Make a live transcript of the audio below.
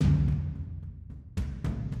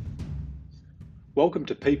Welcome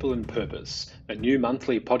to People and Purpose, a new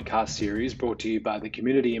monthly podcast series brought to you by the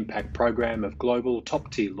Community Impact Program of global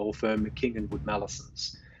top-tier law firm King & Wood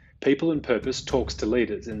Mallesons. People and Purpose talks to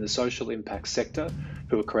leaders in the social impact sector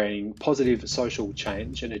who are creating positive social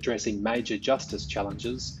change and addressing major justice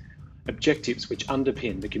challenges, objectives which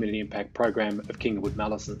underpin the Community Impact Program of King & Wood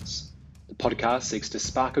Mallesons. The podcast seeks to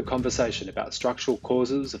spark a conversation about structural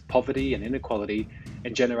causes of poverty and inequality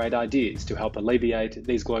and generate ideas to help alleviate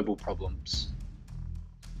these global problems.